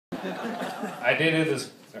I dated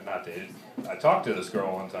this, or not dated, I talked to this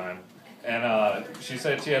girl one time, and she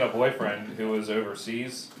said she had a boyfriend who was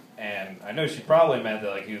overseas, and I know she probably meant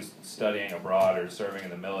that like he was studying abroad or serving in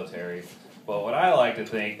the military, but what I like to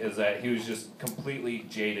think is that he was just completely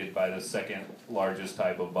jaded by the second largest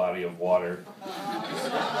type of body of water.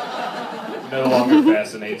 No longer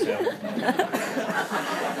fascinates him.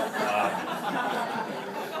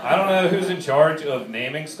 I don't know who's in charge of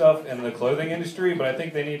naming stuff in the clothing industry, but I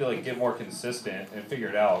think they need to like get more consistent and figure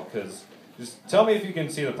it out, because just tell me if you can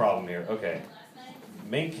see the problem here. Okay.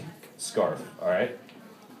 Mink scarf, alright?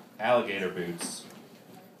 Alligator boots.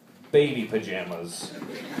 Baby pajamas.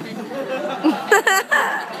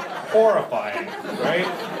 Horrifying, right?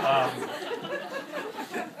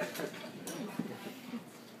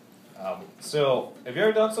 So, have you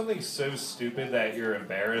ever done something so stupid that you're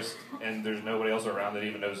embarrassed and there's nobody else around that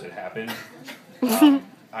even knows it happened?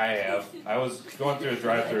 I have. I was going through a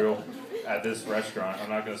drive-thru at this restaurant. I'm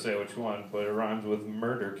not going to say which one, but it rhymes with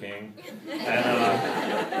Murder King. And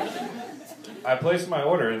I placed my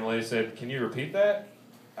order, and the lady said, "Can you repeat that?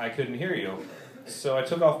 I couldn't hear you." So I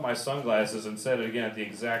took off my sunglasses and said it again at the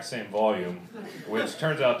exact same volume, which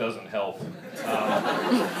turns out doesn't help.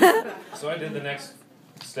 So I did the next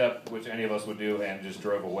step, which any of us would do, and just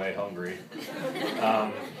drove away hungry.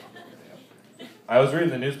 I was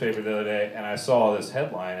reading the newspaper the other day, and I saw this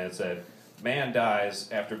headline, and it said, "Man dies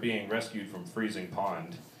after being rescued from freezing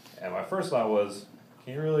pond." And my first thought was,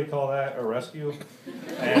 can you really call that a rescue?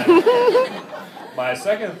 And my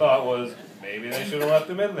second thought was, maybe they should have left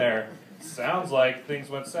him in there. Sounds like things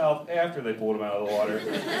went south after they pulled him out of the water.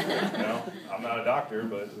 You know, I'm not a doctor,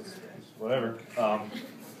 but it's whatever.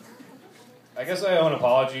 I guess I owe an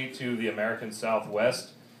apology to the American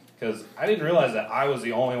Southwest, because I didn't realize that I was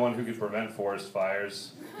the only one who could prevent forest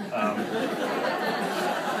fires. I've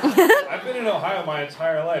been in Ohio my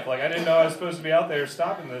entire life. Like, I didn't know I was supposed to be out there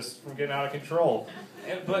stopping this from getting out of control.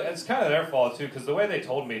 But it's kind of their fault, too, because the way they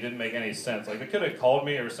told me didn't make any sense. Like, they could have called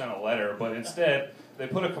me or sent a letter, but instead, they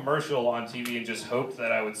put a commercial on TV and just hoped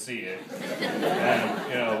that I would see it. And,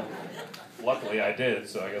 you know, luckily I did,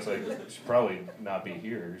 so I guess I should probably not be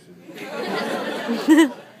here.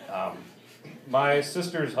 My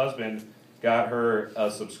sister's husband got her a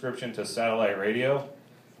subscription to satellite radio,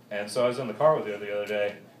 and so I was in the car with her the other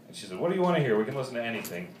day, and she said, "What do you want to hear? We can listen to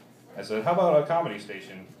anything." I said, "How about a comedy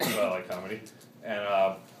station?" I like comedy. And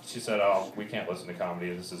she said, "Oh, we can't listen to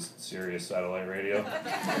comedy. This is serious satellite radio."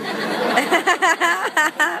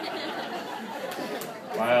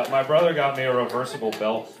 My brother got me a reversible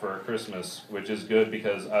belt for Christmas, which is good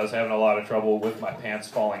because I was having a lot of trouble with my pants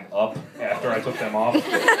falling up after I took them off.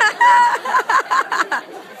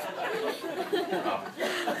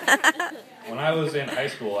 When I was in high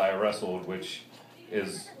school, I wrestled, which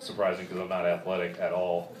is surprising because I'm not athletic at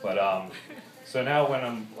all. But so now when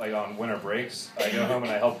I'm like on winter breaks, I go home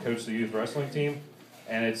and I help coach the youth wrestling team.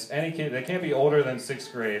 And it's any kid. They can't be older than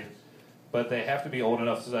 6th grade. But they have to be old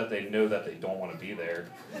enough so that they know that they don't want to be there.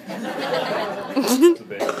 It's a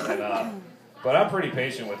big, but I'm pretty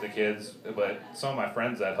patient with the kids, but some of my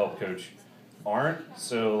friends that help coach aren't.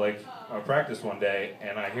 So, like, I practiced one day,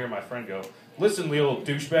 and I hear my friend go, "Listen, little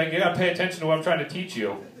douchebag, you got to pay attention to what I'm trying to teach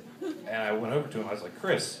you." And I went over to him, I was like,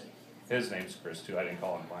 "Chris." His name's Chris, too. I didn't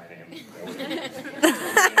call him my name.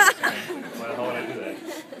 Why the hell would I do that?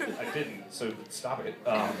 I didn't, so stop it.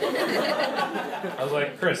 I was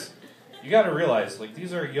like, "Chris, you got to realize, like,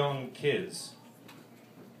 these are young kids.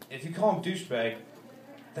 If you call them douchebag,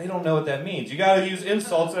 they don't know what that means. You got to use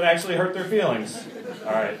insults that actually hurt their feelings."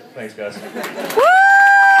 All right, thanks, guys.